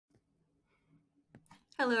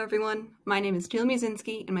Hello everyone, my name is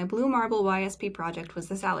Muszynski and my Blue Marble YSP project was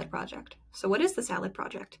the SALAD project. So what is the SALAD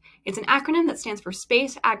project? It's an acronym that stands for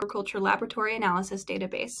Space Agriculture Laboratory Analysis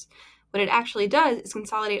Database. What it actually does is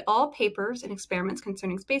consolidate all papers and experiments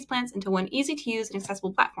concerning space plants into one easy-to-use and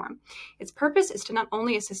accessible platform. Its purpose is to not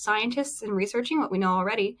only assist scientists in researching what we know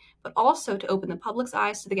already, but also to open the public's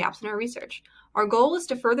eyes to the gaps in our research. Our goal is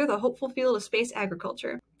to further the hopeful field of space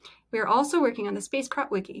agriculture. We are also working on the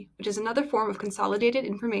Spacecraft Wiki, which is another form of consolidated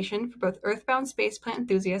information for both earthbound spaceplant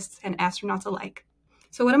enthusiasts and astronauts alike.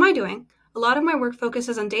 So what am I doing? A lot of my work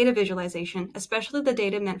focuses on data visualization, especially the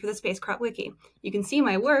data meant for the Spacecraft Wiki. You can see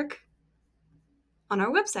my work on our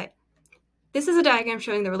website. This is a diagram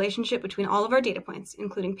showing the relationship between all of our data points,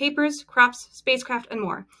 including papers, crops, spacecraft, and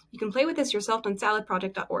more. You can play with this yourself on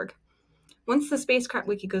saladproject.org. Once the Spacecraft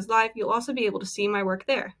Wiki goes live, you'll also be able to see my work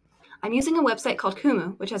there. I'm using a website called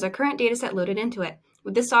Kumu, which has our current dataset loaded into it.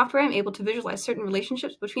 With this software, I'm able to visualize certain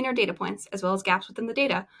relationships between our data points, as well as gaps within the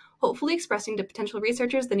data, hopefully expressing to potential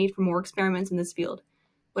researchers the need for more experiments in this field.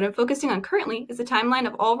 What I'm focusing on currently is the timeline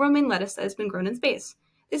of all romaine lettuce that has been grown in space.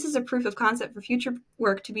 This is a proof of concept for future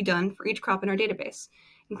work to be done for each crop in our database.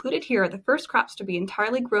 Included here are the first crops to be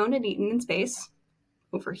entirely grown and eaten in space,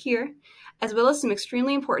 over here, as well as some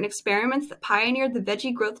extremely important experiments that pioneered the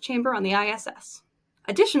veggie growth chamber on the ISS.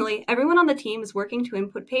 Additionally, everyone on the team is working to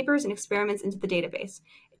input papers and experiments into the database.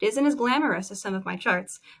 It isn't as glamorous as some of my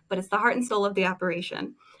charts, but it's the heart and soul of the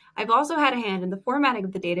operation. I've also had a hand in the formatting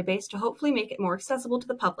of the database to hopefully make it more accessible to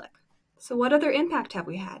the public. So what other impact have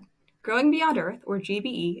we had? Growing Beyond Earth, or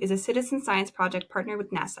GBE, is a citizen science project partnered with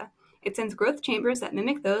NASA. It sends growth chambers that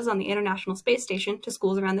mimic those on the International Space Station to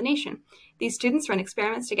schools around the nation. These students run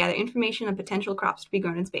experiments to gather information on potential crops to be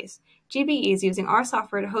grown in space. GBE is using our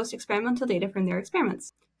software to host experimental data from their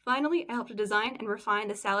experiments. Finally, I helped to design and refine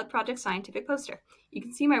the SALAD Project scientific poster. You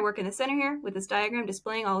can see my work in the center here, with this diagram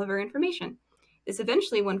displaying all of our information. This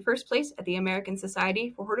eventually won first place at the American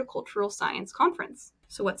Society for Horticultural Science conference.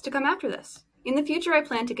 So what's to come after this? In the future, I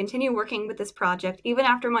plan to continue working with this project even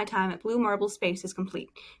after my time at Blue Marble Space is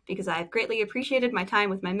complete, because I have greatly appreciated my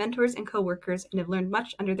time with my mentors and coworkers and have learned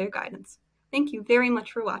much under their guidance. Thank you very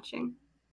much for watching.